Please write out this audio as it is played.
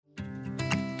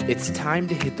It's time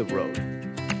to hit the road.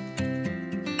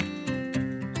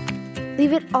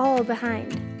 Leave it all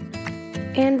behind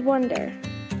and wonder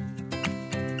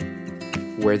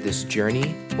Where this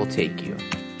journey will take you.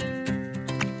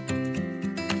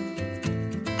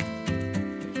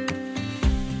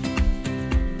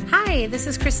 Hi, this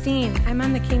is Christine. I'm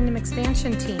on the Kingdom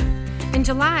Expansion team. In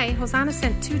July, Hosanna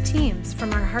sent 2 teams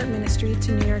from our Heart Ministry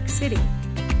to New York City.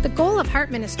 The goal of Heart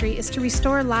Ministry is to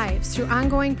restore lives through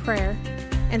ongoing prayer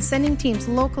and sending teams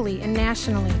locally and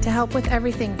nationally to help with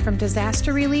everything from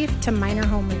disaster relief to minor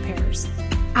home repairs.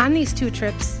 On these 2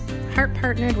 trips, Heart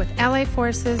partnered with Allied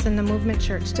Forces and the Movement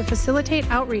Church to facilitate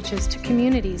outreaches to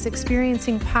communities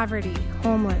experiencing poverty,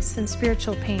 homeless, and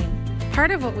spiritual pain.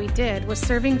 Part of what we did was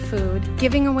serving food,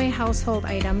 giving away household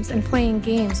items, and playing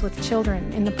games with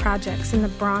children in the projects in the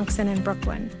Bronx and in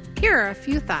Brooklyn. Here are a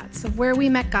few thoughts of where we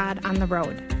met God on the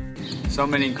road. So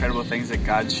many incredible things that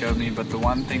God showed me, but the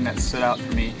one thing that stood out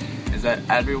for me is that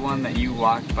everyone that you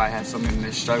walked by has something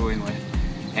they're struggling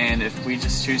with. And if we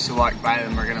just choose to walk by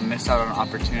them, we're going to miss out on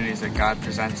opportunities that God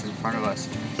presents in front of us.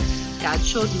 God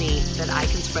showed me that I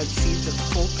can spread seeds of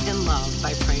hope and love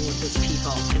by praying with His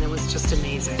people, and it was just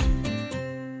amazing.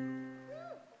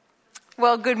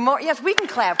 Well, good morning. Yes, we can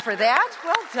clap for that.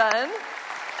 Well done.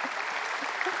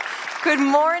 Good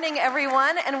morning,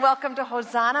 everyone, and welcome to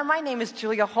Hosanna. My name is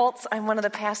Julia Holtz. I'm one of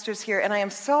the pastors here, and I am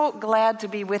so glad to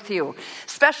be with you.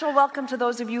 Special welcome to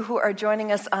those of you who are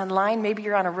joining us online. Maybe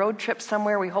you're on a road trip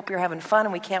somewhere. We hope you're having fun,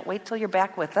 and we can't wait till you're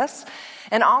back with us.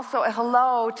 And also a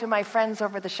hello to my friends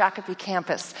over the Shakopee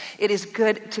campus. It is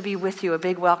good to be with you. A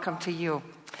big welcome to you.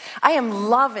 I am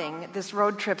loving this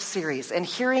road trip series and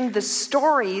hearing the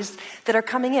stories that are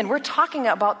coming in. We're talking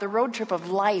about the road trip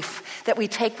of life that we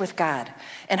take with God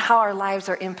and how our lives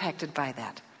are impacted by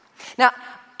that. Now,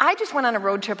 I just went on a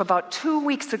road trip about 2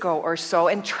 weeks ago or so,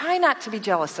 and try not to be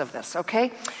jealous of this,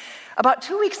 okay? About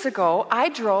 2 weeks ago, I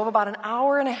drove about an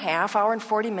hour and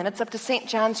 40 minutes up to St.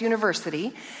 John's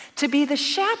University to be the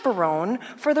chaperone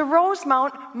for the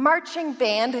Rosemount Marching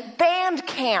Band band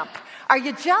camp. Are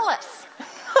you jealous?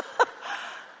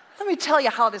 Let me tell you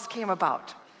how this came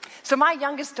about. So my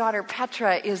youngest daughter,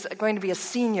 Petra, is going to be a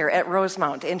senior at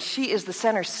Rosemount, and she is the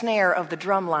center snare of the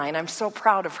drum line. I'm so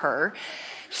proud of her.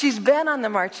 She's been on the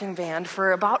marching band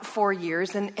for about 4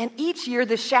 years, and each year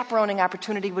this chaperoning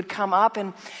opportunity would come up,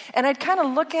 and I'd kind of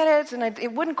look at it, and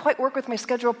it wouldn't quite work with my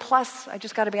schedule. Plus, I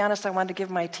just got to be honest, I wanted to give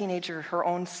my teenager her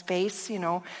own space,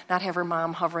 not have her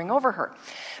mom hovering over her.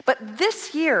 But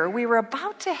this year, we were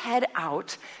about to head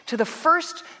out to the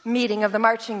first meeting of the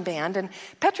marching band, and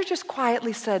Petra just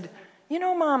quietly said,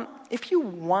 Mom, if you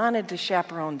wanted to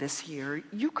chaperone this year,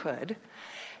 you could.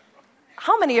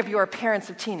 How many of you are parents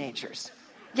of teenagers?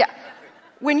 Yeah.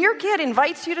 When your kid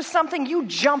invites you to something, you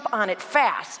jump on it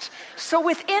fast. So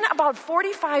within about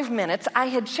 45 minutes, I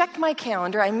had checked my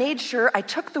calendar. I made sure I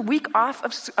took the week off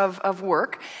of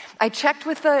work. I checked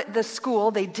with the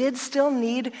school. They did still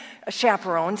need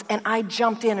chaperones, and I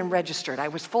jumped in and registered. I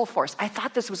was full force. I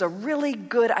thought this was a really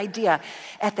good idea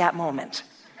at that moment.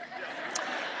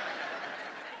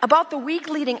 About the week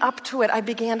leading up to it, I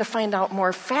began to find out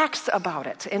more facts about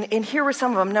it. And here were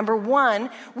some of them. Number 1,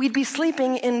 we'd be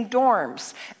sleeping in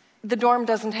dorms. The dorm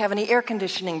doesn't have any air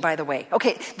conditioning, by the way.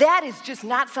 Okay, that is just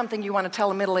not something you want to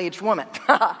tell a middle-aged woman.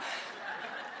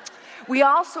 We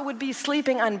also would be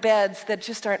sleeping on beds that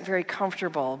just aren't very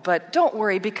comfortable. But don't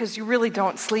worry, because you really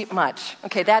don't sleep much.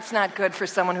 Okay, that's not good for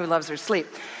someone who loves her sleep.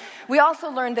 We also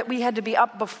learned that we had to be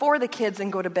up before the kids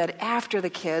and go to bed after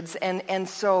the kids, and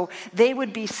so they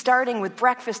would be starting with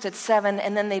breakfast at 7,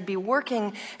 and then they'd be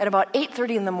working at about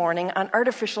 8:30 in the morning on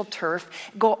artificial turf,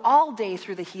 go all day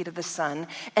through the heat of the sun,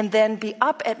 and then be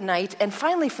up at night and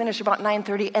finally finish about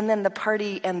 9:30, and then the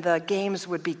party and the games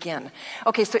would begin.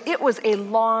 Okay, so it was a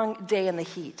long day in the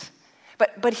heat.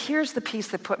 But here's the piece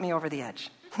that put me over the edge.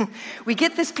 We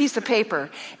get this piece of paper,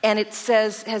 and it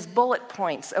has bullet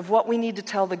points of what we need to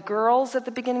tell the girls at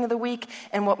the beginning of the week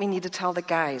and what we need to tell the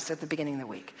guys at the beginning of the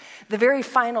week. The very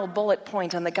final bullet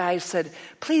point on the guys said,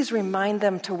 please remind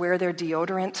them to wear their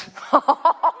deodorant.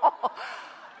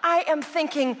 I am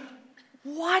thinking,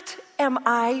 what am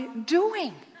I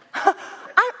doing?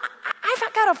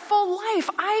 I've got a full life.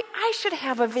 I should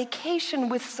have a vacation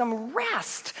with some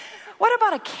rest. What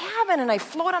about a cabin and I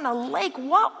float on a lake?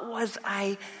 What was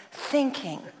I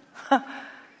thinking?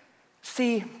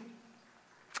 See,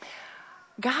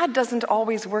 God doesn't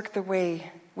always work the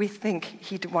way we think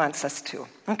He wants us to,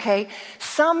 okay?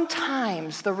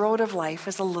 Sometimes the road of life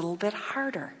is a little bit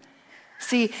harder.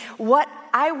 See,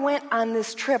 I went on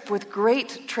this trip with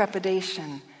great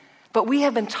trepidation, but we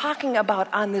have been talking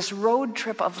about on this road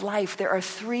trip of life, there are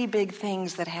 3 big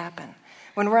things that happen.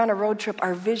 When we're on a road trip,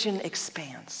 our vision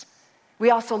expands. We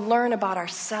also learn about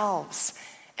ourselves,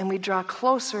 and we draw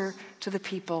closer to the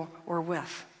people we're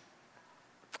with.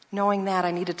 Knowing that,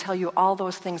 I need to tell you all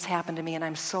those things happened to me, and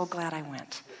I'm so glad I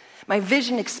went. My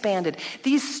vision expanded.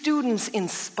 These students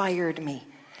inspired me.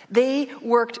 They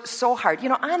worked so hard. You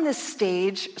know, on this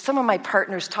stage, some of my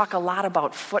partners talk a lot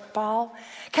about football.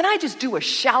 Can I just do a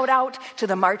shout out to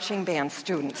the marching band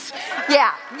students?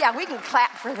 Yeah, we can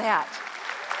clap for that.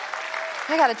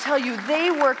 I got to tell you,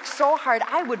 they worked so hard.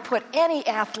 I would put any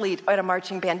athlete at a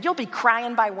marching band. You'll be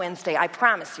crying by Wednesday, I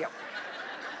promise you.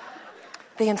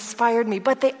 They inspired me,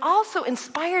 but they also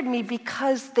inspired me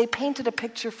because they painted a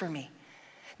picture for me.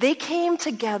 They came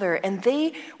together and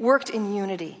they worked in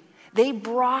unity. They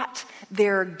brought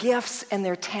their gifts and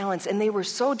their talents, and they were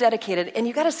so dedicated. And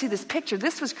you got to see this picture.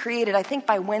 This was created, I think,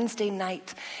 by Wednesday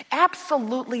night.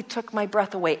 Absolutely took my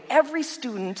breath away. Every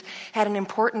student had an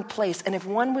important place, and if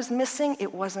one was missing,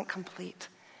 it wasn't complete.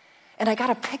 And I got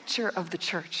a picture of the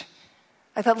church.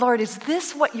 I thought, Lord, is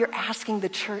this what you're asking the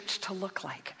church to look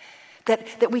like?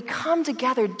 That we come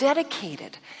together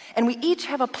dedicated, and we each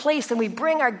have a place, and we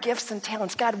bring our gifts and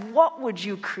talents. God, what would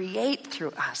you create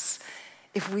through us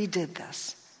if we did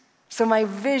this? So my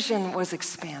vision was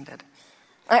expanded.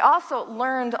 I also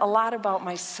learned a lot about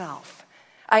myself.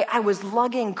 I was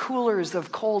lugging coolers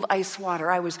of cold ice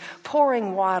water. I was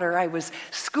pouring water. I was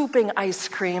scooping ice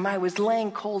cream. I was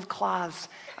laying cold cloths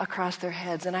across their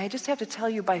heads. And I just have to tell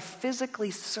you, by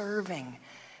physically serving,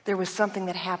 there was something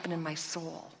that happened in my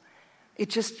soul. It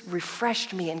just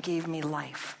refreshed me and gave me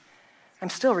life. I'm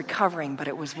still recovering, but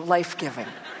it was life-giving.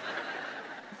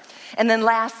 And then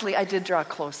lastly, I did draw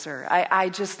closer. I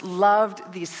just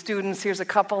loved these students. Here's a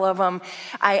couple of them.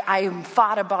 I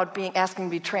thought about asking to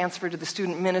be transferred to the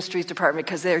student ministries department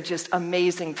because they're just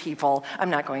amazing people. I'm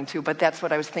not going to, but that's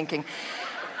what I was thinking.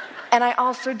 And I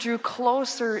also drew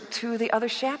closer to the other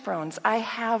chaperones. I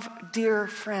have dear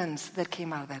friends that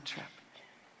came out of that trip.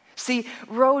 See,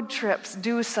 road trips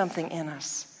do something in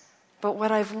us. But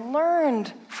what I've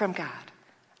learned from God,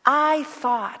 I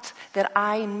thought that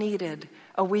I needed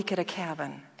a week at a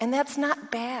cabin. And that's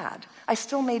not bad. I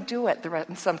still may do it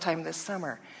sometime this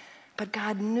summer. But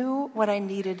God knew what I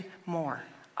needed more,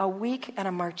 a week at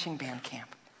a marching band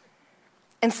camp.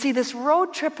 And see, this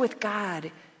road trip with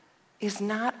God is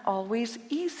not always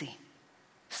easy.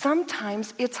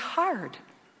 Sometimes it's hard.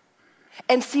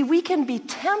 And see, we can be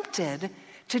tempted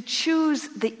to choose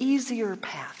the easier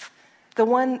path, the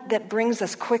one that brings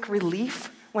us quick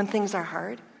relief when things are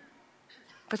hard.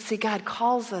 But see, God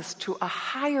calls us to a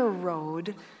higher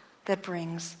road that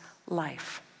brings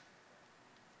life.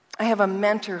 I have a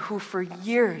mentor who for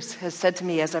years has said to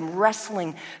me as I'm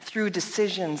wrestling through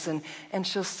decisions, and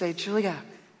she'll say, Julia,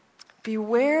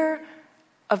 beware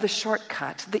of the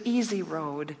shortcut, the easy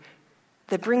road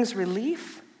that brings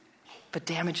relief but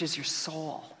damages your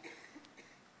soul.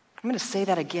 I'm going to say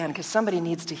that again because somebody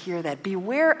needs to hear that.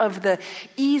 Beware of the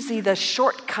easy, the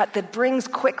shortcut that brings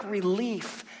quick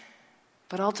relief,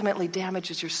 but ultimately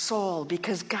damages your soul,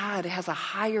 because God has a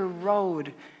higher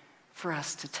road for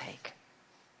us to take.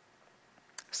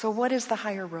 So what is the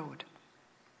higher road?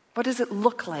 What does it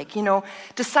look like? You know,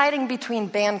 deciding between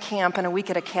band camp and a week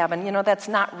at a cabin, you know, that's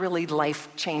not really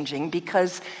life-changing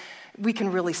because we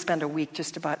can really spend a week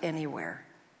just about anywhere.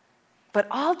 But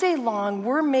all day long,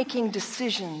 we're making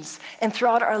decisions, and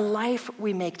throughout our life,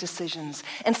 we make decisions.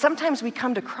 And sometimes we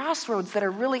come to crossroads that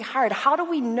are really hard. How do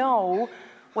we know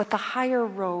what the higher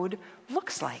road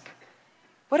looks like?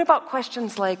 What about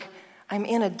questions like, I'm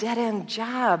in a dead-end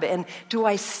job, and do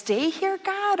I stay here,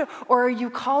 God, or are you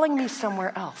calling me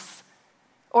somewhere else?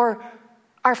 Or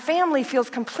our family feels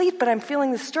complete, but I'm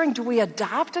feeling the stirring. Do we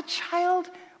adopt a child,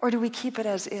 or do we keep it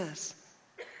as is?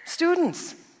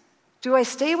 Students, do I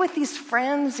stay with these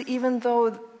friends even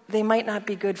though they might not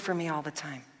be good for me all the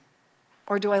time?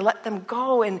 Or do I let them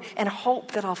go and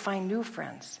hope that I'll find new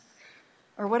friends?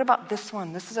 Or what about this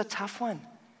one? This is a tough one.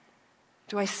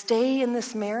 Do I stay in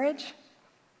this marriage,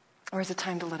 or is it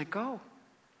time to let it go?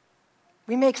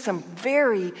 We make some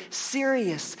very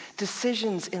serious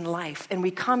decisions in life, and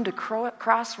we come to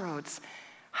crossroads.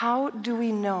 How do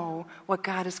we know what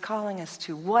God is calling us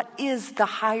to? What is the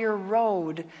higher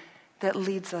road that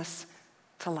leads us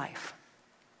to life?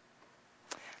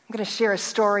 I'm going to share a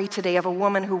story today of a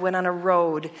woman who went on a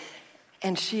road,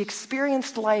 and she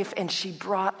experienced life, and she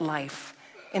brought life.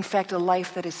 In fact, a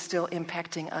life that is still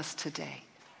impacting us today.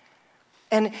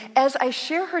 And as I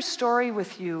share her story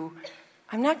with you,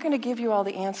 I'm not going to give you all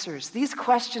the answers. These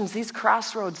questions, these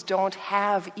crossroads don't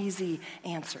have easy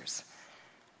answers.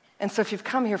 And so if you've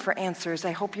come here for answers,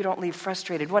 I hope you don't leave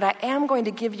frustrated. What I am going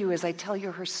to give you as I tell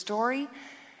you her story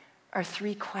are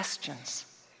 3 questions.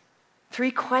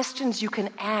 3 questions you can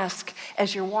ask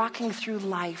as you're walking through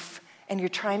life and you're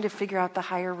trying to figure out the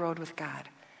higher road with God.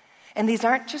 And these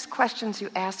aren't just questions you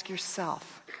ask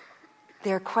yourself.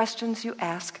 They're questions you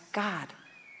ask God.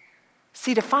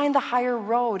 See, to find the higher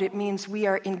road, it means we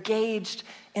are engaged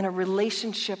in a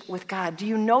relationship with God. Do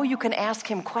you know you can ask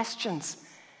him questions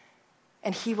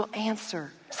and he will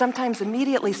answer? Sometimes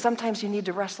immediately, sometimes you need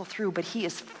to wrestle through, but he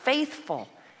is faithful.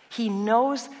 He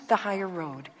knows the higher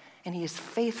road, and he is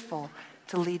faithful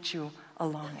to lead you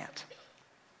along it.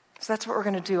 So that's what we're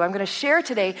going to do. I'm going to share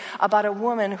today about a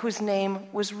woman whose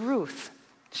name was Ruth.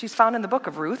 She's found in the book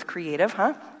of Ruth. Creative,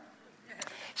 huh?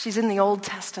 She's in the Old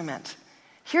Testament.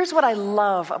 Here's what I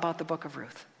love about the book of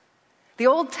Ruth. The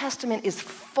Old Testament is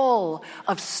full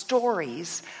of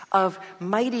stories of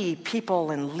mighty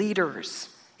people and leaders,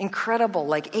 incredible,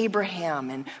 like Abraham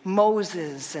and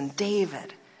Moses and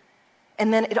David.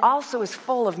 And then it also is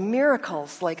full of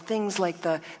miracles, like things like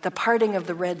the parting of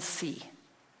the Red Sea.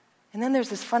 And then there's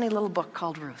this funny little book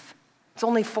called Ruth. It's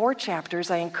only 4 chapters.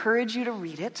 I encourage you to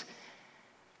read it.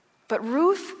 But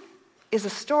Ruth is a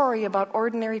story about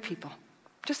ordinary people,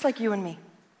 just like you and me.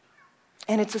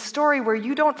 And it's a story where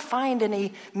you don't find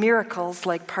any miracles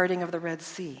like parting of the Red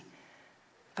Sea.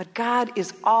 But God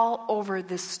is all over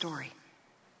this story.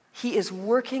 He is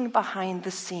working behind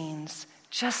the scenes,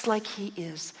 just like he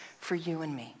is for you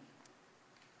and me.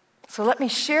 So let me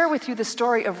share with you the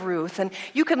story of Ruth. And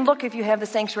you can look, if you have the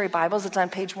Sanctuary Bibles, it's on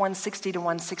page 160 to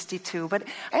 162. But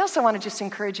I also want to just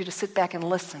encourage you to sit back and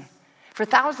listen. For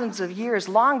thousands of years,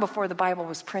 long before the Bible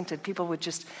was printed, people would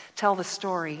just tell the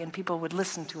story and people would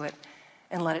listen to it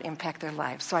and let it impact their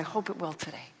lives. So I hope it will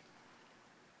today.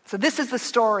 So this is the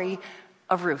story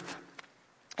of Ruth.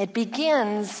 It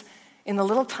begins in the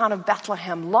little town of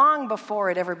Bethlehem long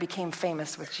before it ever became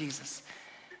famous with Jesus.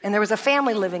 And there was a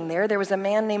family living there. There was a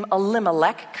man named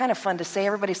Elimelech. Kind of fun to say.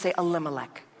 Everybody say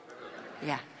Elimelech.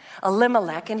 Yeah.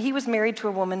 Elimelech. And he was married to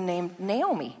a woman named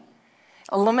Naomi.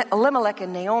 Elimelech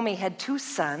and Naomi had 2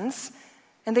 sons.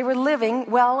 And they were living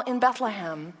well in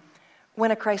Bethlehem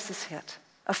when a crisis hit.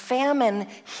 A famine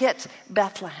hit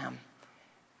Bethlehem.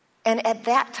 And at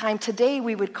that time, today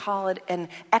we would call it an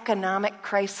economic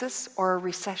crisis or a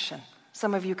recession.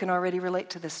 Some of you can already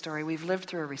relate to this story. We've lived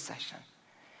through a recession.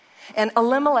 And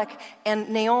Elimelech and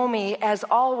Naomi, as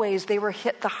always, they were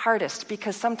hit the hardest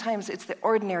because sometimes it's the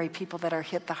ordinary people that are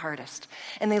hit the hardest.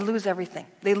 And they lose everything.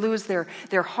 They lose their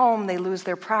home, they lose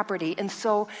their property. And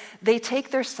so they take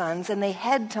their sons and they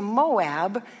head to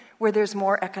Moab where there's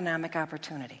more economic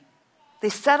opportunity. They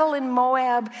settle in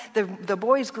Moab. The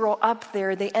boys grow up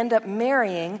there. They end up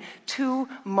marrying 2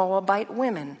 Moabite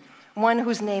women. One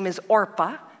whose name is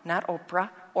Orpah, not Oprah,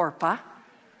 Orpah,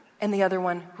 and the other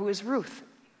one who is Ruth.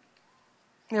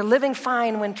 They're living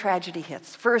fine when tragedy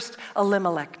hits. First,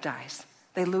 Elimelech dies.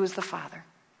 They lose the father.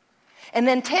 And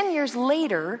then 10 years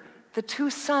later, the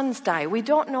 2 sons die. We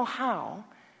don't know how,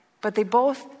 but they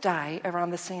both die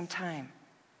around the same time.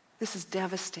 This is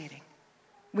devastating.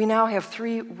 We now have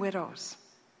 3 widows.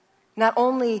 Not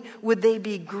only would they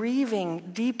be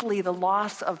grieving deeply the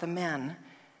loss of the men,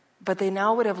 but they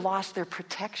now would have lost their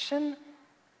protection,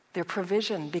 their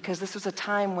provision, because this was a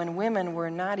time when women were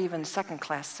not even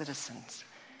second-class citizens.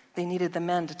 They needed the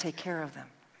men to take care of them.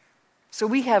 So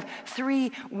we have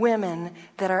 3 women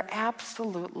that are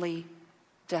absolutely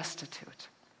destitute.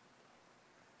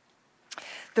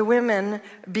 The women,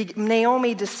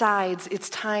 Naomi decides it's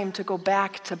time to go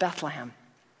back to Bethlehem.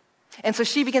 And so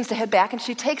she begins to head back, and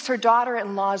she takes her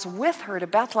daughter-in-laws with her to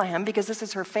Bethlehem because this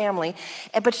is her family.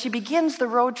 But she begins the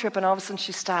road trip, and all of a sudden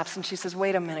she stops, and she says,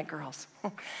 wait a minute, girls.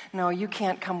 No, you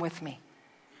can't come with me.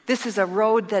 This is a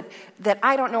road that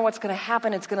I don't know what's going to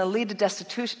happen. It's going to lead to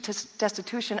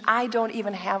destitution. I don't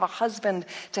even have a husband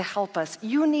to help us.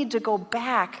 You need to go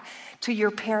back to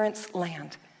your parents'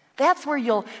 land. That's where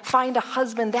you'll find a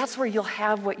husband. That's where you'll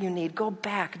have what you need. Go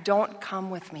back. Don't come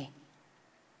with me.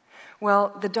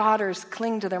 Well, the daughters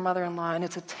cling to their mother-in-law, and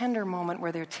it's a tender moment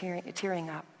where they're tearing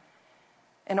up.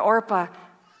 And Orpah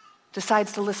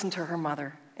decides to listen to her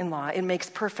mother-in-law. It makes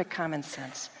perfect common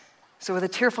sense. So with a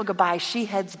tearful goodbye, she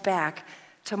heads back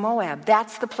to Moab.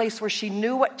 That's the place where she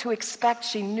knew what to expect.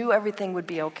 She knew everything would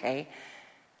be okay.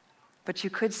 But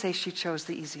you could say she chose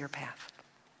the easier path.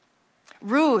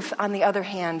 Ruth, on the other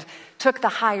hand, took the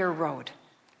higher road.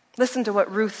 Listen to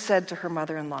what Ruth said to her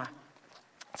mother-in-law.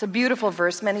 It's a beautiful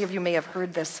verse. Many of you may have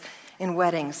heard this in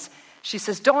weddings. She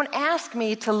says, don't ask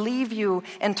me to leave you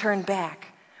and turn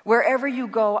back. Wherever you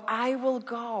go, I will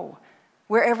go.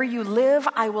 Wherever you live,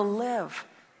 I will live.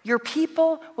 Your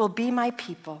people will be my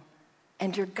people,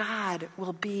 and your God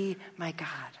will be my God.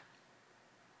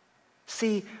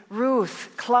 See, Ruth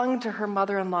clung to her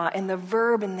mother-in-law, and the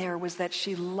verb in there was that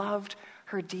she loved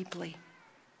her deeply.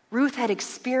 Ruth had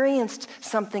experienced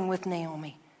something with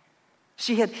Naomi.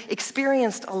 She had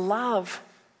experienced a love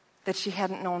that she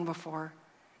hadn't known before,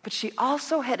 but she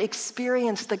also had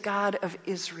experienced the God of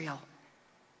Israel,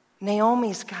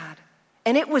 Naomi's God.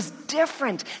 And it was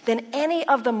different than any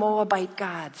of the Moabite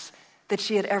gods that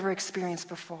she had ever experienced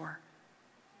before.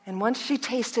 And once she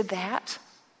tasted that,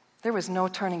 there was no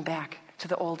turning back to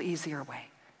the old, easier way.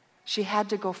 She had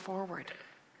to go forward.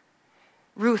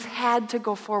 Ruth had to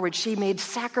go forward. She made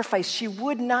sacrifice. She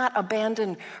would not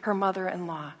abandon her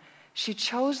mother-in-law. She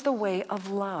chose the way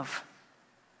of love.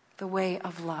 The way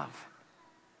of love.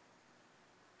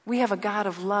 We have a God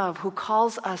of love who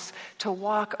calls us to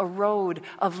walk a road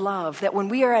of love, that when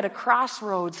we are at a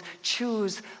crossroads,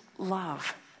 choose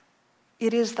love.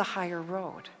 It is the higher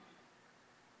road.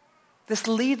 This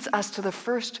leads us to the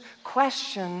first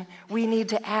question we need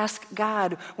to ask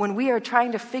God when we are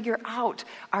trying to figure out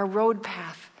our road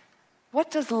path. What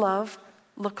does love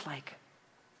look like?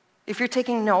 If you're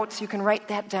taking notes, you can write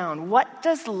that down. What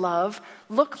does love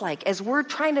look like? As we're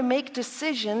trying to make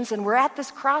decisions and we're at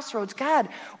this crossroads, God,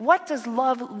 what does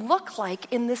love look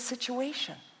like in this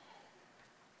situation?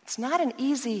 It's not an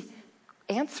easy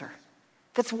answer.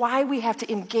 That's why we have to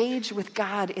engage with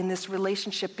God in this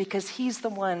relationship, because He's the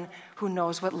one who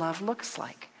knows what love looks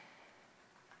like.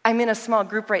 I'm in a small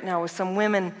group right now with some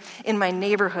women in my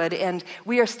neighborhood, and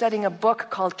we are studying a book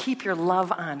called Keep Your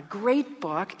Love On. Great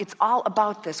book. It's all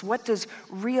about this. What does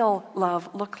real love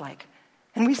look like?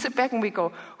 And we sit back and we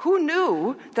go, who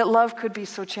knew that love could be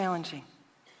so challenging?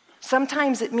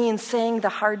 Sometimes it means saying the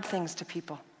hard things to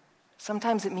people.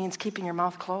 Sometimes it means keeping your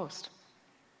mouth closed.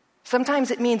 Sometimes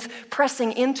it means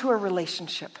pressing into a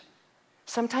relationship.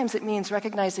 Sometimes it means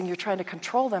recognizing you're trying to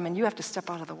control them and you have to step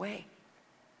out of the way.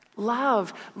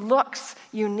 Love looks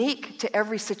unique to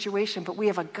every situation, but we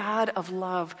have a God of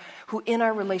love who in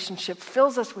our relationship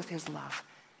fills us with His love,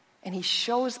 and He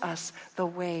shows us the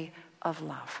way of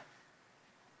love.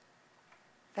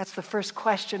 That's the first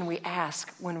question we ask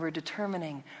when we're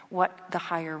determining what the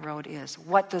higher road is.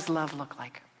 What does love look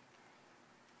like?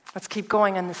 Let's keep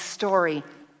going on this story.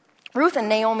 Ruth and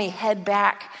Naomi head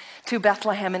back to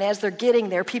Bethlehem, and as they're getting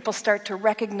there, people start to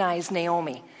recognize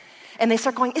Naomi. And they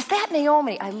start going, is that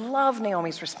Naomi? I love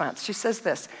Naomi's response. She says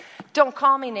this, don't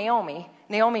call me Naomi.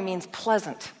 Naomi means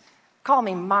pleasant. Call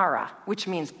me Mara, which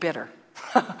means bitter.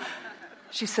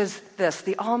 She says this,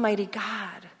 the Almighty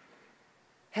God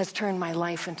has turned my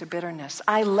life into bitterness.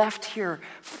 I left here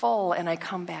full and I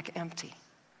come back empty.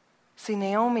 See,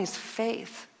 Naomi's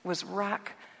faith was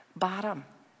rock bottom.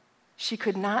 She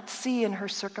could not see in her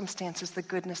circumstances the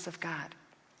goodness of God.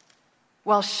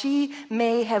 While she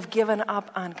may have given up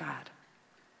on God,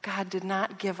 God did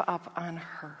not give up on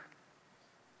her.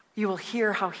 You will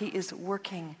hear how He is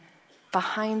working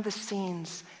behind the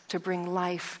scenes to bring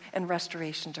life and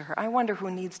restoration to her. I wonder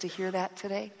who needs to hear that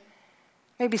today.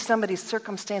 Maybe somebody's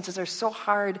circumstances are so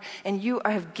hard and you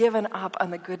have given up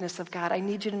on the goodness of God. I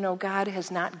need you to know God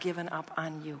has not given up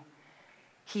on you.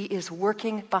 He is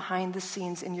working behind the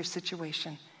scenes in your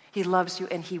situation. He loves you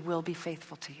and He will be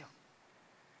faithful to you.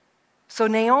 So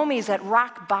Naomi's at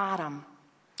rock bottom,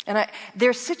 and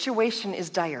their situation is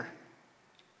dire.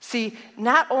 See,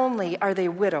 not only are they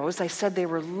widows, I said they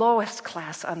were lowest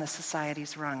class on the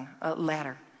society's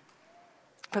ladder.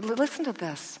 But listen to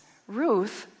this.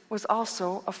 Ruth was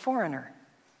also a foreigner.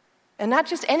 And not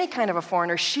just any kind of a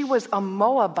foreigner. She was a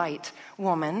Moabite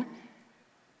woman,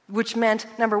 which meant,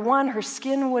 number one, her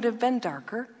skin would have been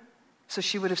darker, so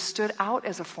she would have stood out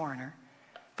as a foreigner.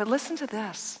 But listen to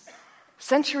this.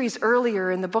 Centuries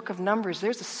earlier in the book of Numbers,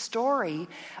 there's a story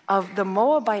of the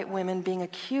Moabite women being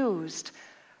accused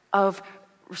of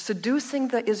seducing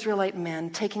the Israelite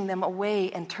men, taking them away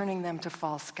and turning them to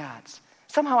false gods.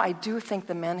 Somehow I do think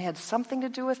the men had something to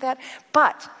do with that,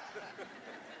 but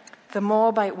the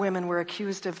Moabite women were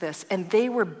accused of this, and they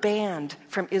were banned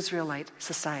from Israelite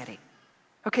society.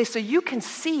 Okay, so you can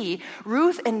see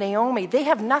Ruth and Naomi, they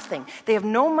have nothing. They have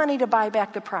no money to buy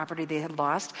back the property they had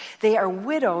lost. They are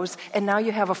widows, and now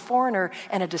you have a foreigner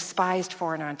and a despised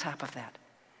foreigner on top of that.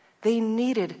 They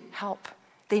needed help.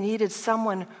 They needed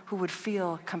someone who would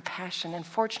feel compassion, and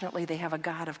fortunately, they have a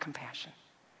God of compassion.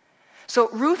 So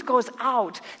Ruth goes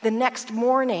out the next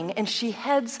morning, and she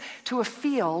heads to a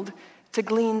field to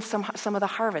glean some of the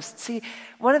harvest. See,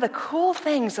 one of the cool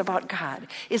things about God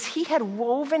is He had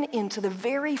woven into the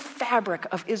very fabric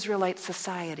of Israelite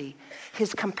society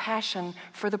His compassion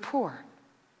for the poor.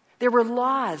 There were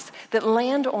laws that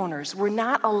landowners were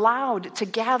not allowed to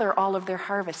gather all of their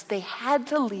harvest. They had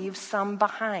to leave some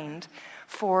behind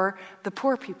for the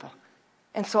poor people.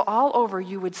 And so all over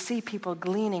you would see people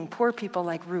gleaning, poor people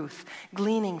like Ruth,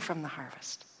 gleaning from the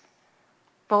harvest.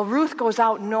 Well, Ruth goes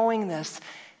out knowing this,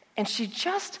 and she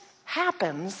just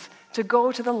happens to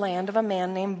go to the land of a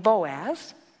man named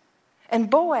Boaz. And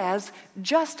Boaz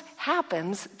just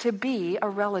happens to be a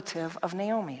relative of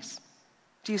Naomi's.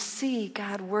 Do you see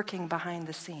God working behind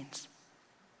the scenes?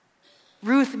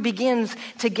 Ruth begins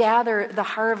to gather the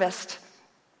harvest,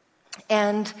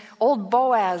 and old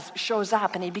Boaz shows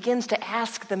up, and he begins to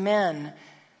ask the men,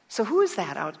 so who is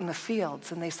that out in the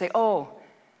fields? And they say, oh,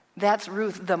 that's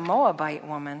Ruth, the Moabite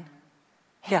woman.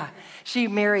 Yeah, she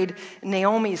married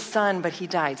Naomi's son, but he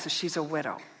died, so she's a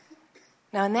widow.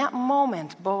 Now, in that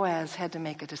moment, Boaz had to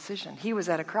make a decision. He was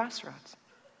at a crossroads.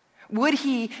 Would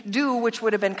he do, which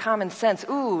would have been common sense,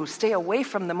 stay away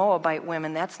from the Moabite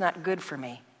women, that's not good for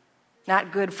me,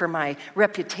 not good for my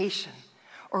reputation?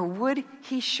 Or would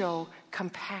he show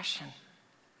compassion?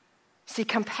 See,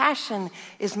 compassion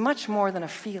is much more than a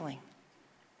feeling.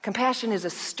 Compassion is a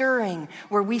stirring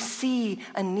where we see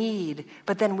a need,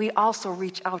 but then we also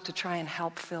reach out to try and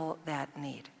help fill that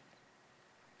need.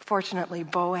 Fortunately,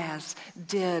 Boaz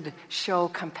did show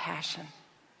compassion.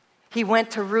 He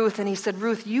went to Ruth and he said,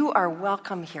 Ruth, you are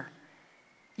welcome here.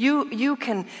 You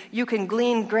can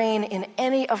glean grain in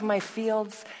any of my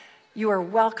fields. You are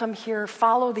welcome here.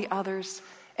 Follow the others.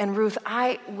 And Ruth,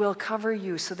 I will cover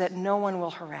you so that no one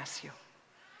will harass you.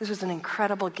 This was an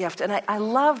incredible gift. And I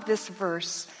love this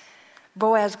verse.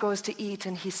 Boaz goes to eat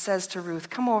and he says to Ruth,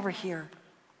 come over here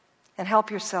and help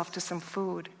yourself to some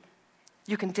food.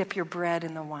 You can dip your bread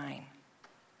in the wine.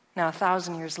 Now,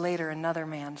 1,000 years later, another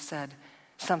man said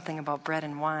something about bread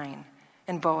and wine,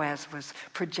 and Boaz was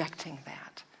projecting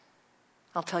that.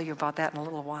 I'll tell you about that in a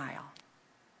little while.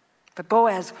 But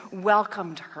Boaz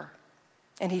welcomed her,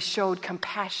 and he showed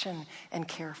compassion and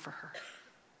care for her.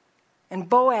 And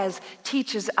Boaz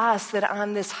teaches us that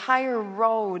on this higher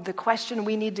road, the question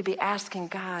we need to be asking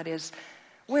God is,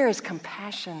 where is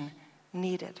compassion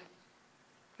needed?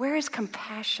 Where is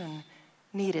compassion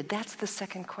needed? That's the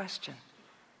second question.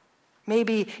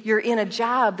 Maybe you're in a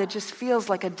job that just feels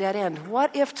like a dead end.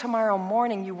 What if tomorrow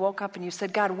morning you woke up and you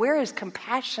said, God, where is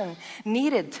compassion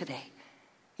needed today?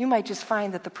 You might just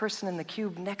find that the person in the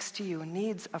cube next to you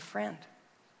needs a friend.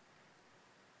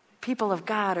 People of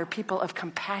God are people of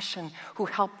compassion who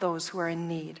help those who are in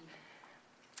need.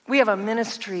 We have a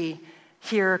ministry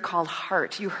here called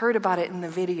HEART. You heard about it in the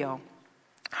video.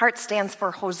 HEART stands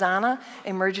for Hosanna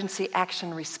Emergency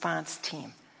Action Response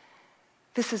Team.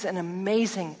 This is an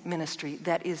amazing ministry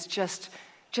that is just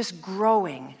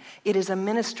growing. It is a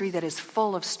ministry that is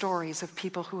full of stories of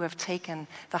people who have taken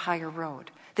the higher road.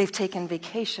 They've taken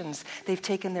vacations, they've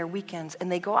taken their weekends,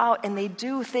 and they go out and they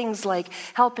do things like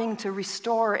helping to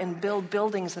restore and build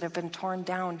buildings that have been torn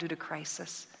down due to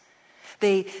crisis.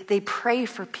 They pray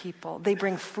for people, they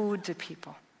bring food to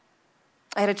people.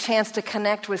 I had a chance to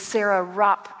connect with Sarah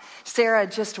Rupp. Sarah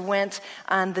just went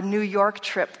on the New York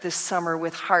trip this summer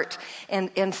with HEART,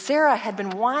 and Sarah had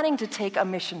been wanting to take a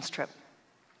missions trip.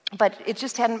 But it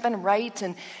just hadn't been right,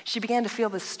 and she began to feel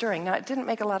this stirring. Now, it didn't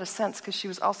make a lot of sense because she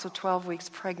was also 12 weeks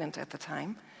pregnant at the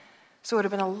time. So it would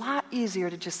have been a lot easier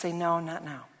to just say, no, not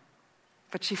now.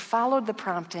 But she followed the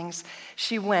promptings.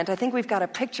 She went. I think we've got a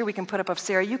picture we can put up of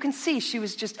Sarah. You can see she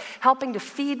was just helping to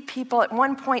feed people. At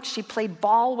one point, she played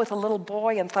ball with a little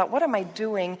boy and thought, what am I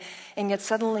doing? And yet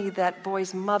suddenly that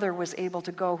boy's mother was able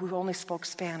to go, who only spoke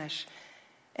Spanish,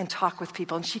 and talk with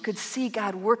people. And she could see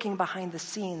God working behind the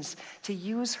scenes to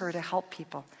use her to help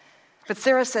people. But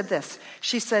Sarah said this.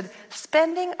 She said,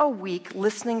 spending a week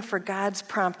listening for God's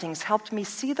promptings helped me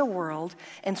see the world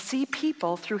and see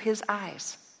people through his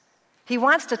eyes. He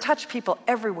wants to touch people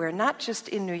everywhere, not just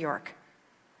in New York.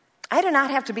 I do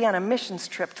not have to be on a missions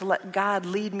trip to let God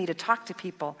lead me to talk to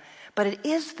people, but it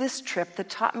is this trip that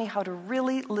taught me how to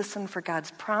really listen for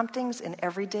God's promptings in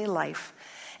everyday life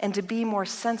and to be more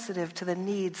sensitive to the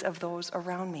needs of those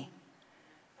around me.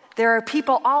 There are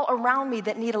people all around me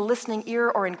that need a listening ear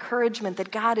or encouragement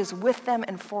that God is with them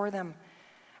and for them.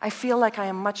 I feel like I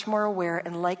am much more aware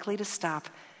and likely to stop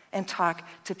and talk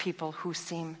to people who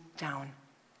seem down.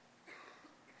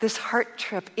 This HEART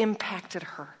trip impacted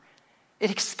her. It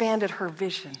expanded her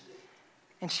vision.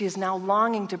 And she is now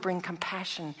longing to bring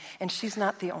compassion, and she's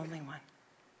not the only one.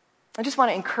 I just want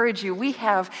to encourage you, we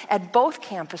have at both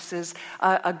campuses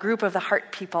a group of the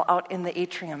HEART people out in the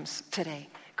atriums today.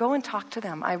 Go and talk to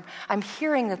them. I'm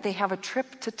hearing that they have a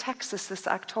trip to Texas this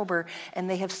October, and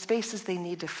they have spaces they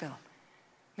need to fill.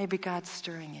 Maybe God's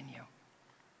stirring in you.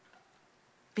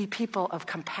 Be people of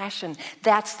compassion.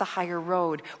 That's the higher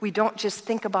road. We don't just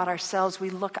think about ourselves. We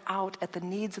look out at the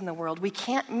needs in the world. We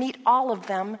can't meet all of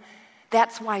them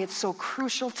That's why it's so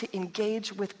crucial to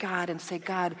engage with God and say,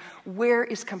 God, where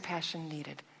is compassion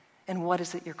needed? And what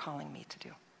is it you're calling me to do?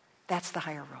 That's the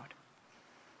higher road.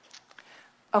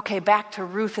 Okay, back to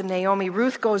Ruth and Naomi.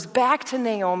 Ruth goes back to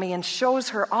Naomi and shows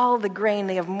her all the grain.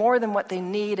 They have more than what they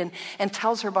need, and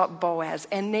tells her about Boaz.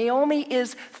 And Naomi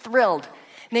is thrilled.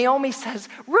 Naomi says,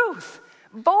 Ruth,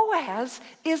 Boaz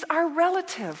is our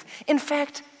relative. In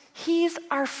fact, he's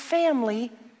our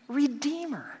family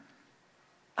redeemer.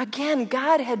 Again,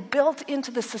 God had built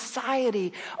into the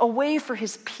society a way for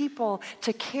his people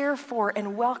to care for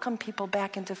and welcome people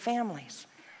back into families.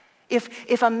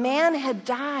 If a man had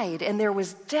died and there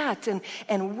was debt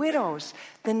and widows,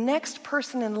 the next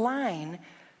person in line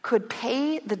could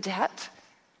pay the debt,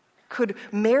 could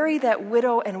marry that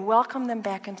widow and welcome them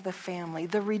back into the family.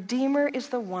 The Redeemer is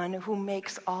the one who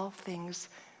makes all things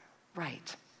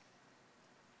right.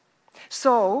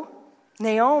 So,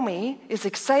 Naomi is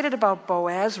excited about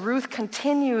Boaz. Ruth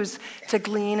continues to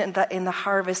glean in the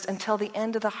harvest until the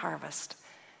end of the harvest.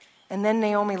 And then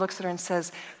Naomi looks at her and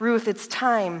says, Ruth, it's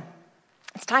time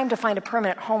to find a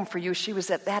permanent home for you. She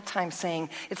was at that time saying,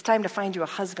 it's time to find you a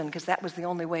husband, because that was the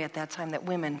only way at that time that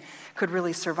women could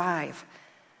really survive.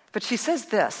 But she says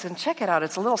this, and check it out,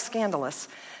 it's a little scandalous.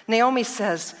 Naomi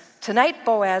says, tonight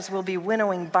Boaz will be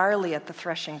winnowing barley at the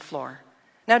threshing floor.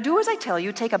 Now do as I tell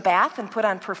you, take a bath and put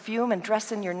on perfume and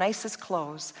dress in your nicest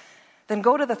clothes. Then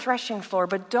go to the threshing floor,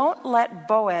 but don't let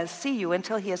Boaz see you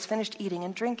until he has finished eating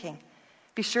and drinking.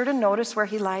 Be sure to notice where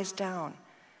he lies down.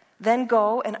 Then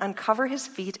go and uncover his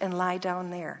feet and lie down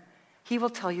there. He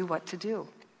will tell you what to do.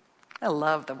 I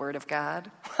love the Word of God.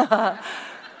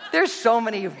 There's so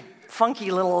many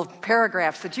funky little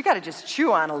paragraphs that you got to just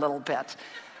chew on a little bit.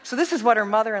 So this is what her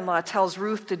mother-in-law tells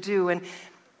Ruth to do.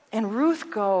 And Ruth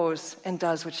goes and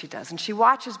does what she does. And she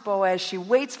watches Boaz. She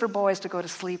waits for Boaz to go to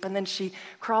sleep. And then she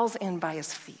crawls in by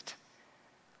his feet.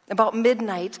 About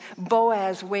midnight,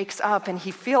 Boaz wakes up and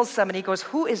he feels somebody. He goes,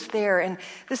 who is there? And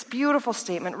this beautiful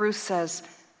statement, Ruth says,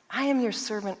 I am your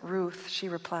servant Ruth, she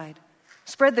replied.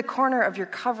 Spread the corner of your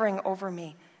covering over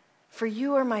me, for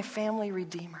you are my family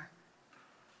redeemer.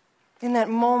 In that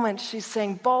moment, she's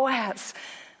saying, Boaz,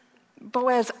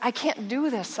 I can't do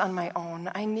this on my own.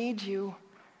 I need you.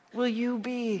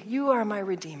 You are my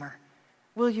redeemer.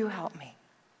 Will you help me?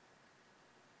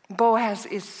 Boaz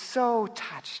is so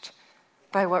touched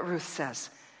by what Ruth says.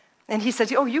 And he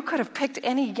says, you could have picked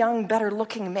any young,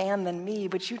 better-looking man than me,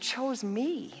 but you chose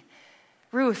me.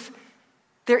 Ruth,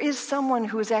 there is someone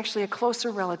who is actually a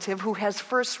closer relative who has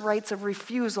first rights of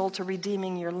refusal to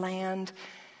redeeming your land.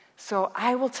 So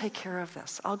I will take care of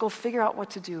this. I'll go figure out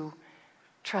what to do.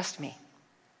 Trust me.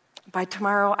 By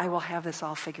tomorrow, I will have this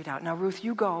all figured out. Now, Ruth,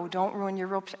 you go. Don't ruin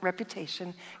your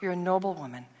reputation. You're a noble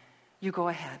woman. You go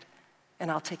ahead, and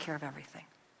I'll take care of everything.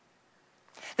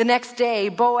 The next day,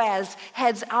 Boaz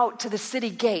heads out to the city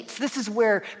gates. This is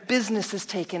where business is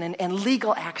taken and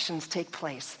legal actions take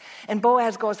place. And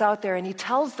Boaz goes out there and he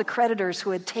tells the creditors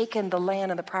who had taken the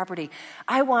land and the property,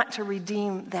 I want to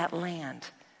redeem that land.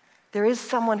 There is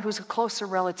someone who's a closer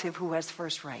relative who has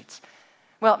first rights.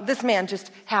 Well, this man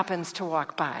just happens to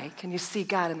walk by. Can you see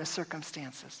God in the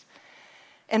circumstances?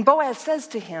 And Boaz says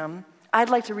to him, I'd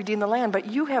like to redeem the land, but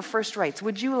you have first rights.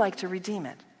 Would you like to redeem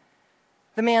it?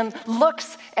 The man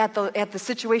looks at the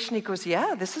situation. He goes,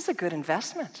 yeah, this is a good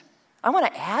investment. I want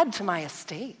to add to my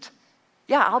estate.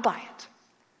 Yeah, I'll buy it.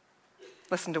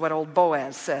 Listen to what old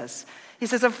Boaz says. He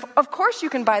says, of course you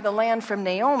can buy the land from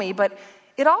Naomi, but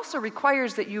it also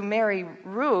requires that you marry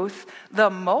Ruth, the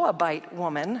Moabite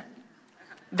woman.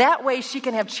 That way she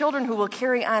can have children who will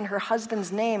carry on her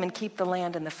husband's name and keep the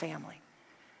land in the family.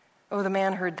 Oh, the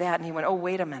man heard that and he went, oh,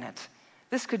 wait a minute.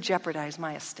 This could jeopardize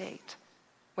my estate.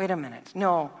 Wait a minute.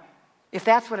 No, if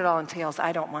that's what it all entails,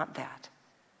 I don't want that.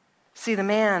 See, the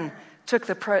man took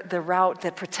the route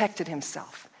that protected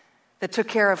himself, that took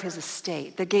care of his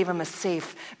estate, that gave him a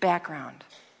safe background.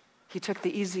 He took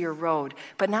the easier road,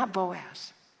 but not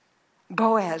Boaz.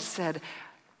 Boaz said,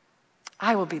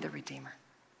 I will be the redeemer.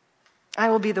 I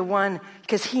will be the one,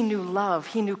 because he knew love,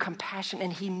 he knew compassion,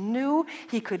 and he knew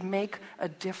he could make a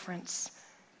difference,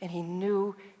 and he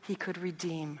knew he could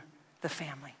redeem the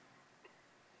family.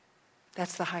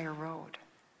 That's the higher road.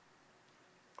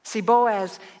 See,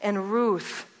 Boaz and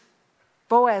Ruth,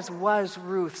 Boaz was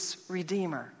Ruth's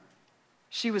redeemer.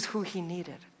 She was who he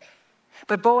needed.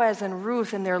 But Boaz and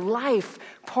Ruth in their life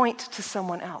point to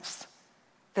someone else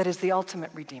that is the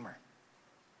ultimate redeemer.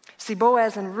 See,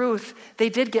 Boaz and Ruth, they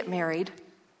did get married.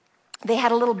 They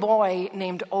had a little boy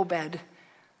named Obed.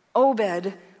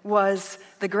 Obed was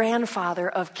the grandfather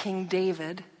of King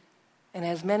David. And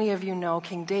as many of you know,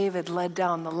 King David led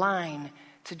down the line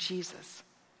to Jesus.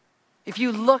 If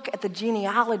you look at the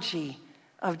genealogy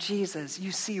of Jesus,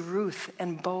 you see Ruth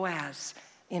and Boaz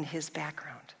in his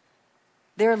background.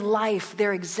 Their life,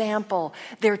 their example,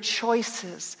 their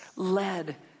choices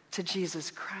led to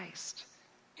Jesus Christ.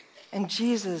 And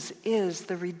Jesus is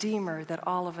the Redeemer that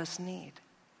all of us need.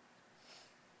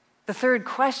 The third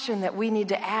question that we need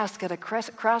to ask at a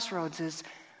crossroads is,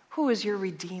 who is your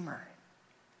Redeemer?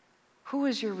 Who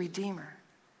is your Redeemer?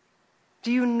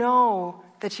 Do you know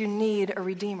that you need a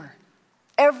Redeemer?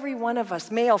 Every one of us,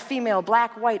 male, female,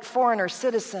 black, white, foreigner,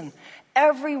 citizen,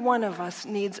 every one of us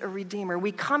needs a Redeemer.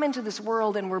 We come into this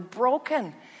world and we're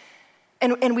broken.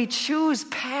 And we choose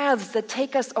paths that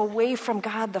take us away from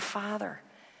God the Father.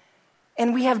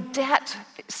 And we have debt,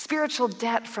 spiritual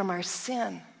debt from our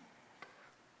sin.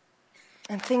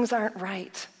 And things aren't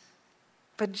right.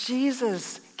 But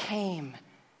Jesus came.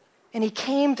 And he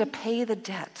came to pay the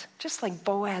debt, just like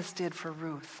Boaz did for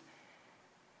Ruth.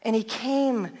 And he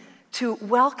came to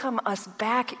welcome us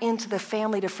back into the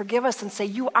family, to forgive us and say,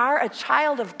 you are a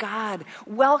child of God.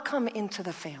 Welcome into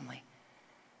the family.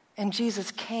 And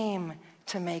Jesus came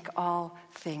to make all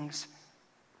things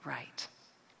right.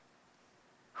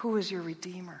 Who is your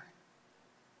Redeemer?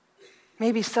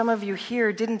 Maybe some of you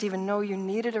here didn't even know you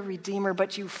needed a Redeemer,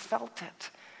 but you felt it.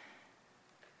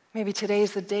 Maybe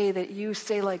today's the day that you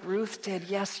say like Ruth did,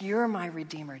 yes, you're my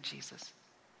Redeemer, Jesus.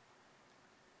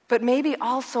 But maybe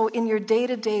also in your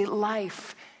day-to-day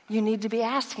life, you need to be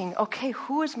asking, okay,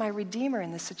 who is my Redeemer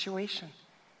in this situation?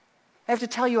 I have to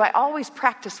tell you, I always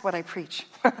practice what I preach.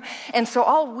 And so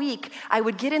all week, I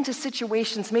would get into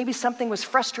situations, maybe something was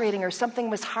frustrating or something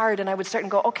was hard, and I would start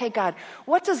and go, okay, God,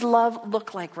 what does love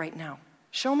look like right now?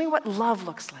 Show me what love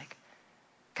looks like.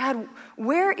 God,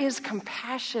 where is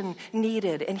compassion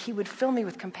needed? And he would fill me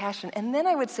with compassion. And then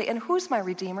I would say, and who's my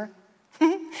Redeemer?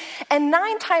 And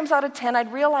 9 times out of 10,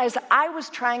 I'd realize I was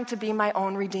trying to be my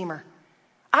own Redeemer.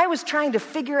 I was trying to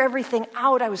figure everything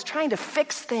out. I was trying to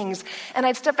fix things. And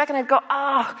I'd step back and I'd go,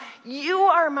 you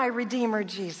are my Redeemer,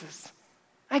 Jesus.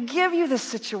 I give you this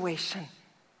situation.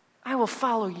 I will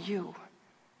follow you.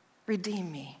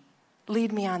 Redeem me.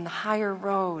 Lead me on the higher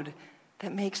road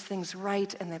that makes things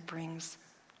right and that brings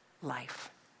life.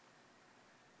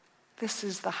 This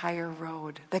is the higher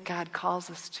road that God calls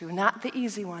us to, not the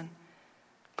easy one,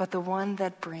 but the one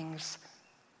that brings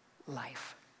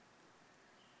life.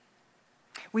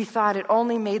 We thought it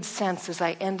only made sense as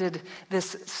I ended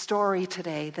this story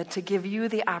today that to give you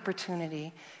the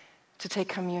opportunity to take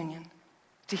communion,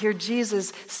 to hear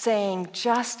Jesus saying,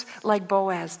 just like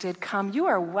Boaz did, come, you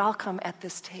are welcome at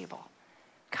this table.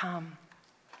 Come,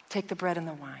 take the bread and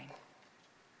the wine.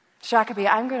 Shakopee,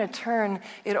 I'm going to turn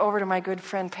it over to my good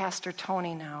friend, Pastor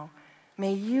Tony, now.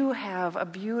 May you have a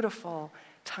beautiful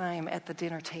time at the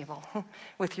dinner table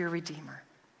with your Redeemer.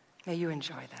 May you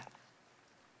enjoy that.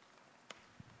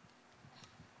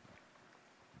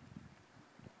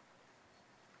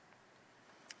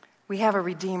 We have a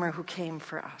Redeemer who came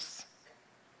for us.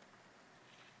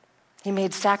 He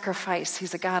made sacrifice.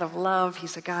 He's a God of love.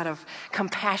 He's a God of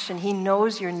compassion. He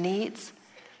knows your needs.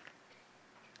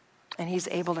 And he's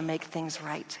able to make things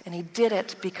right. And he did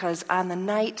it because on the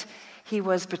night he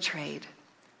was betrayed,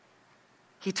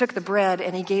 he took the bread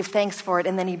and he gave thanks for it,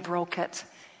 and then he broke it.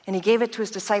 And he gave it to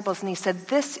his disciples and he said,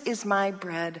 this is my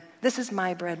bread. This is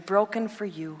my bread broken for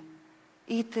you.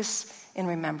 Eat this in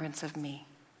remembrance of me.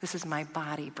 This is my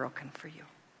body broken for you.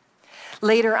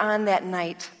 Later on that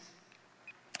night,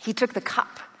 he took the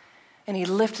cup and he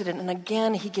lifted it, and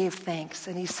again he gave thanks.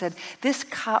 And he said, this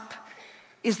cup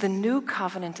is the new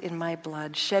covenant in my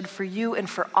blood, shed for you and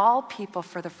for all people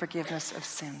for the forgiveness of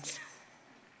sins.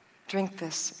 Drink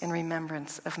this in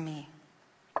remembrance of me.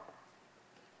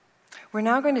 We're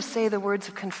now going to say the words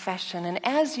of confession, and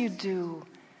as you do,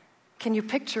 can you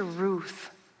picture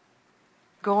Ruth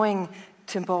going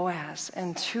to Boaz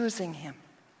and choosing him,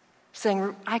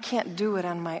 saying, I can't do it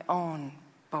on my own,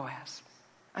 Boaz.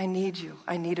 I need you.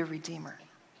 I need a Redeemer.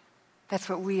 That's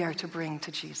what we are to bring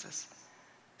to Jesus.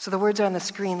 So the words are on the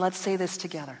screen. Let's say this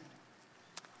together.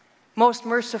 Most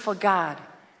merciful God,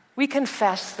 we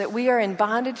confess that we are in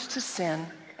bondage to sin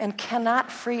and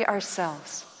cannot free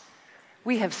ourselves.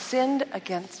 We have sinned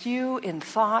against you in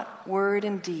thought, word,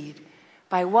 and deed,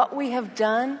 by what we have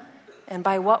done and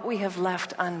by what we have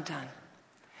left undone.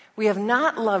 We have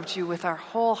not loved you with our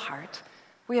whole heart.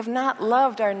 We have not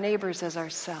loved our neighbors as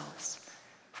ourselves.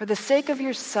 For the sake of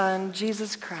your Son,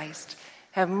 Jesus Christ,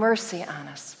 have mercy on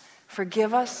us.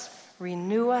 Forgive us,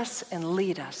 renew us, and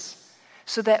lead us,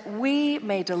 so that we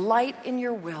may delight in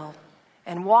your will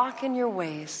and walk in your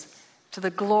ways to the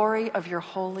glory of your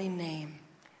holy name.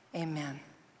 Amen.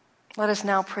 Let us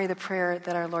now pray the prayer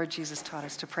that our Lord Jesus taught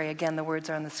us to pray. Again, the words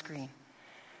are on the screen.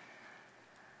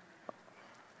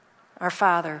 Our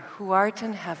Father, who art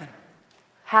in heaven,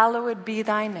 hallowed be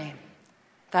thy name.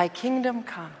 Thy kingdom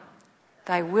come,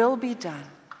 thy will be done,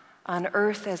 on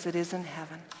earth as it is in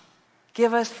heaven.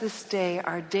 Give us this day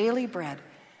our daily bread,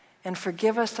 and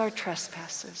forgive us our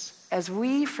trespasses, as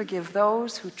we forgive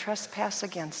those who trespass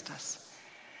against us.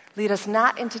 Lead us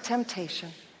not into temptation,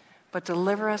 but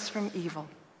deliver us from evil.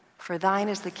 For thine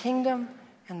is the kingdom,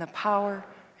 and the power,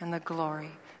 and the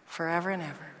glory, forever and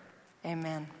ever.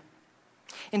 Amen.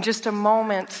 In just a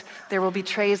moment, there will be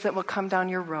trays that will come down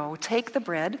your row. Take the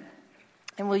bread,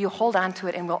 and will you hold on to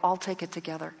it, and we'll all take it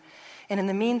together. And in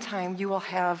the meantime, you will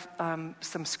have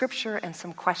some scripture and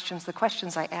some questions, the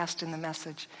questions I asked in the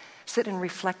message. Sit and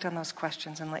reflect on those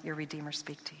questions and let your Redeemer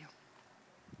speak to you.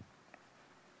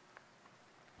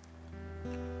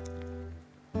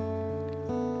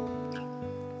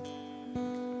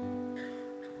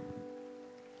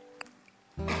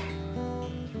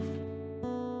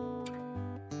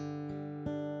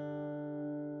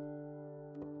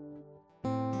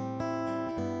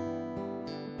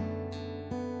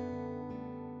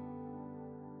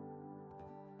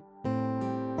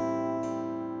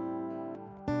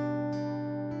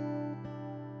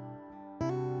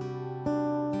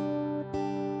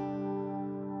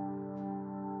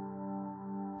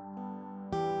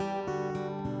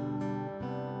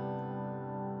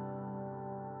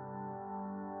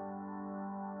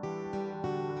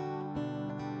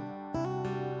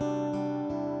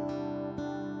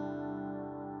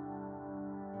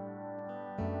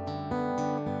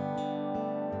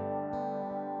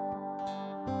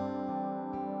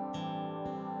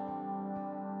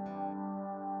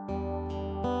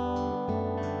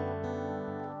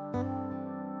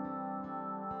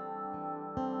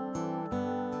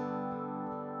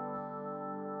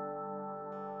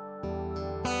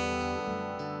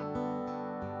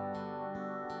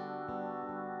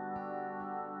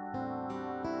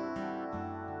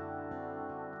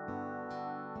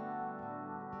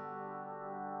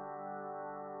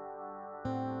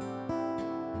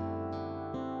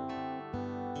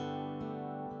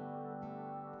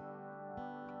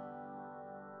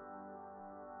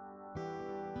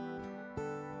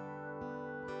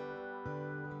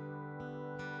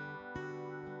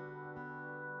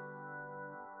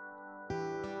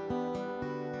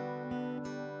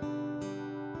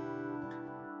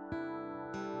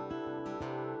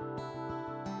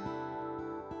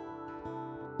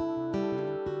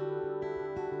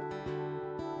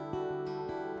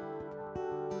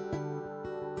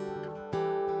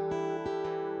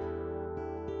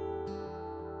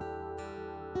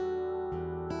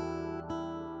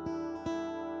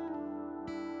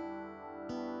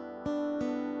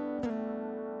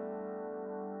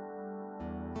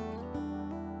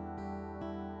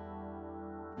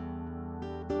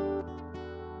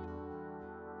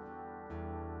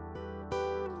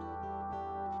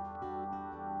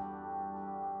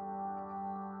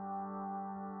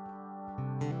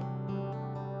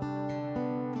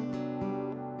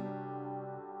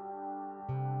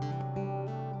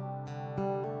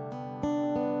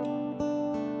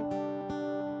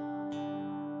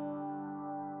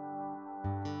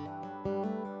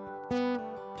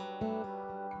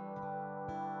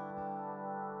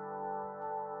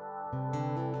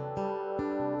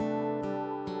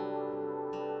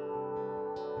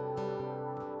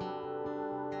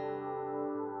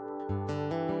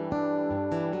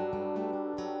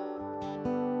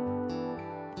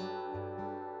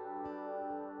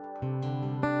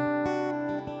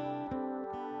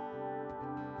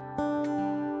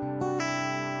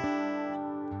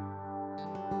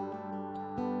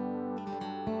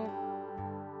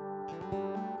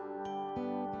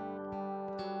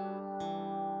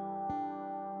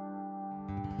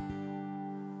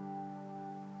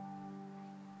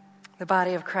 The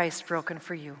body of Christ broken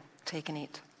for you. Take and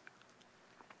eat.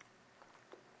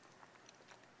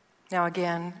 Now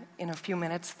again, in a few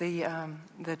minutes, the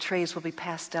trays will be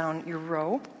passed down your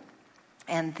row.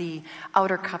 And the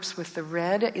outer cups with the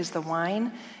red is the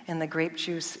wine, and the grape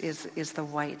juice is the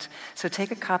white. So take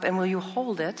a cup, and will you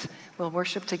hold it? We'll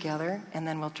worship together, and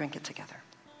then we'll drink it together.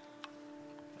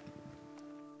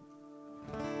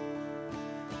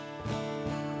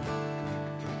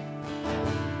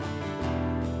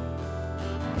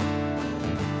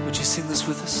 Would you sing this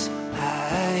with us?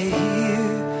 I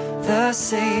hear the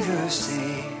Savior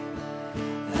say,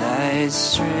 thy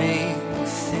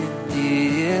strength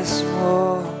indeed is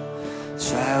small.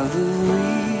 Child of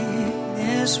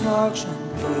weakness, watch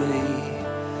and pray.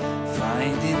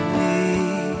 Find in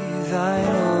me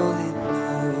thine all in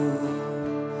all.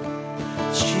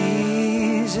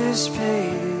 Jesus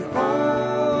paid it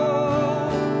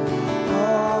all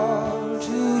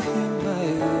to him I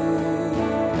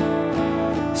owe.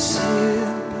 Sin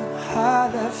I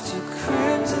left a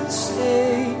crimson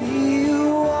stain, he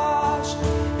washed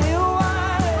it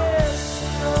white as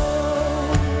snow.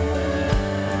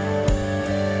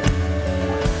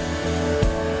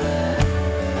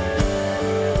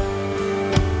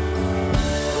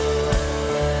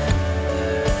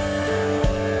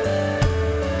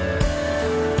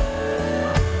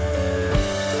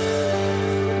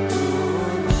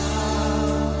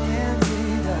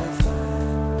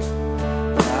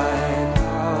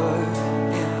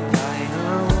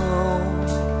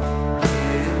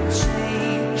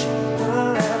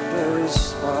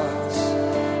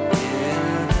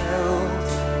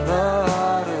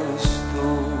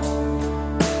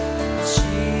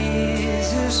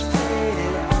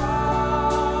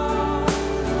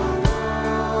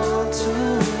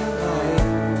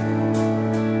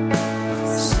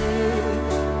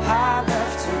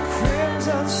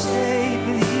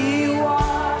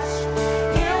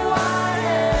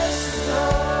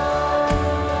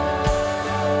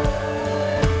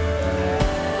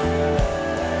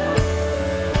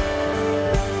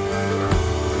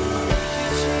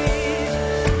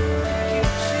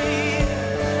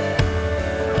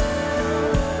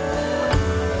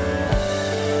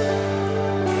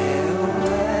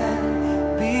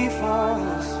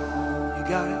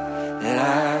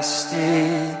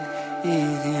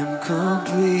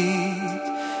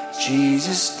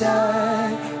 Jesus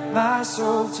died my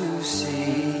soul to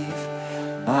save.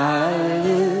 My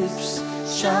lips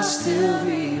shall still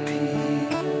repeat,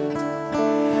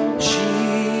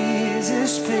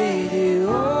 Jesus paid it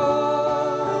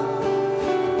all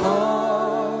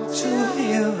to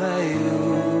him I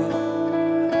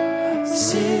owe.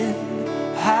 Sin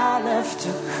I left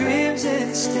a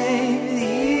crimson stain,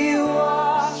 he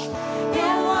washed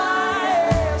in white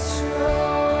as snow.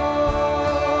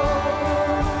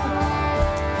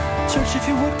 Church, if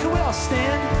you would, can we all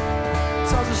stand?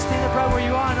 So I'll just stand up right where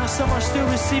you are. I know some are still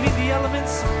receiving the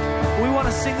elements. We want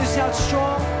to sing this out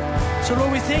strong. So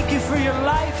Lord, we thank you for your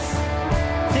life.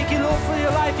 Thank you, Lord, for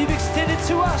your life you've extended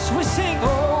to us. We sing,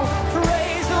 oh,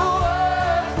 praise the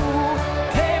one who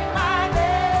paid my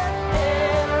debt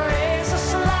and raised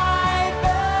us life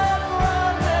and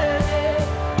from the dead.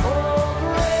 Oh,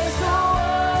 praise the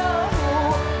one who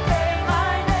paid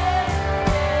my debt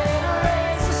and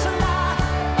raised us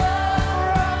life and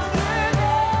from the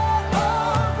dead.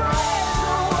 Oh, praise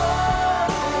the one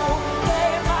who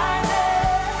paid my debt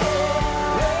and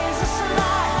raised us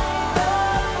life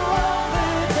and from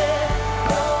the dead.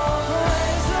 Oh,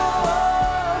 praise the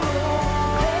one who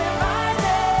paid my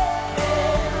debt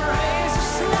and raised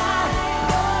us life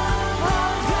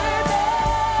from the dead.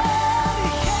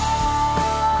 Yes,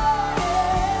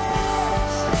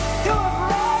 you have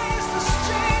raised us,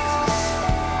 Jesus.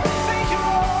 Thank you,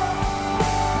 Lord.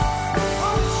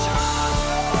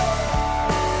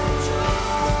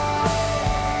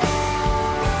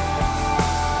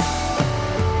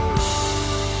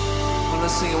 Well,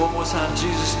 let's sing it one more time.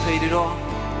 Jesus paid it all.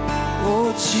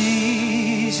 Oh,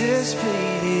 Jesus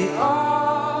paid it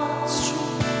all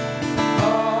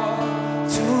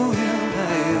to him I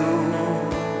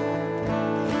owe.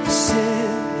 Sin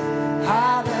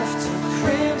I left a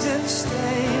crimson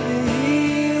stain,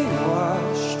 he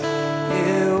washed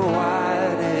it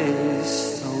white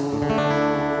as snow.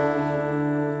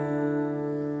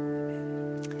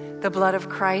 The blood of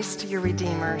Christ, your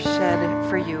Redeemer, shed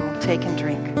for you. Take and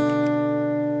drink.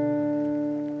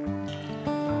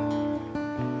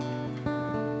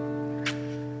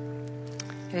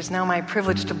 It is now my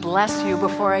privilege to bless you.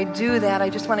 Before I do that, I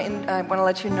just want to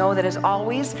let you know that, as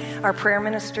always, our prayer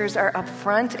ministers are up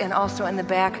front and also in the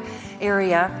back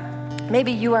area.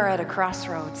 Maybe you are at a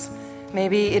crossroads.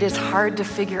 Maybe it is hard to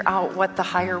figure out what the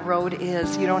higher road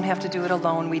is. You don't have to do it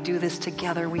alone. We do this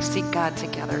together. We seek God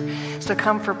together. So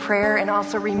come for prayer, and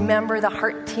also remember the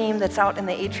heart team that's out in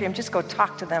the atrium. Just go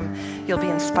talk to them. You'll be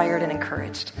inspired and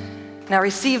encouraged. Now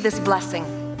receive this blessing.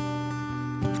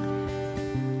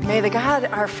 May the God,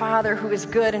 our Father, who is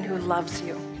good and who loves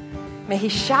you, may he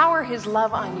shower his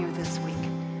love on you this week.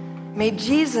 May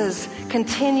Jesus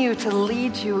continue to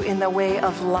lead you in the way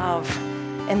of love.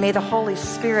 And may the Holy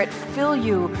Spirit fill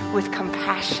you with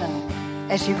compassion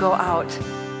as you go out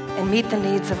and meet the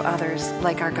needs of others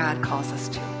like our God calls us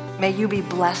to. May you be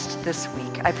blessed this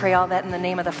week. I pray all that in the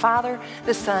name of the Father,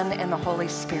 the Son, and the Holy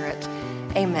Spirit.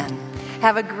 Amen.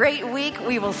 Have a great week.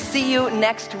 We will see you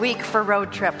next week for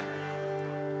Road Trip.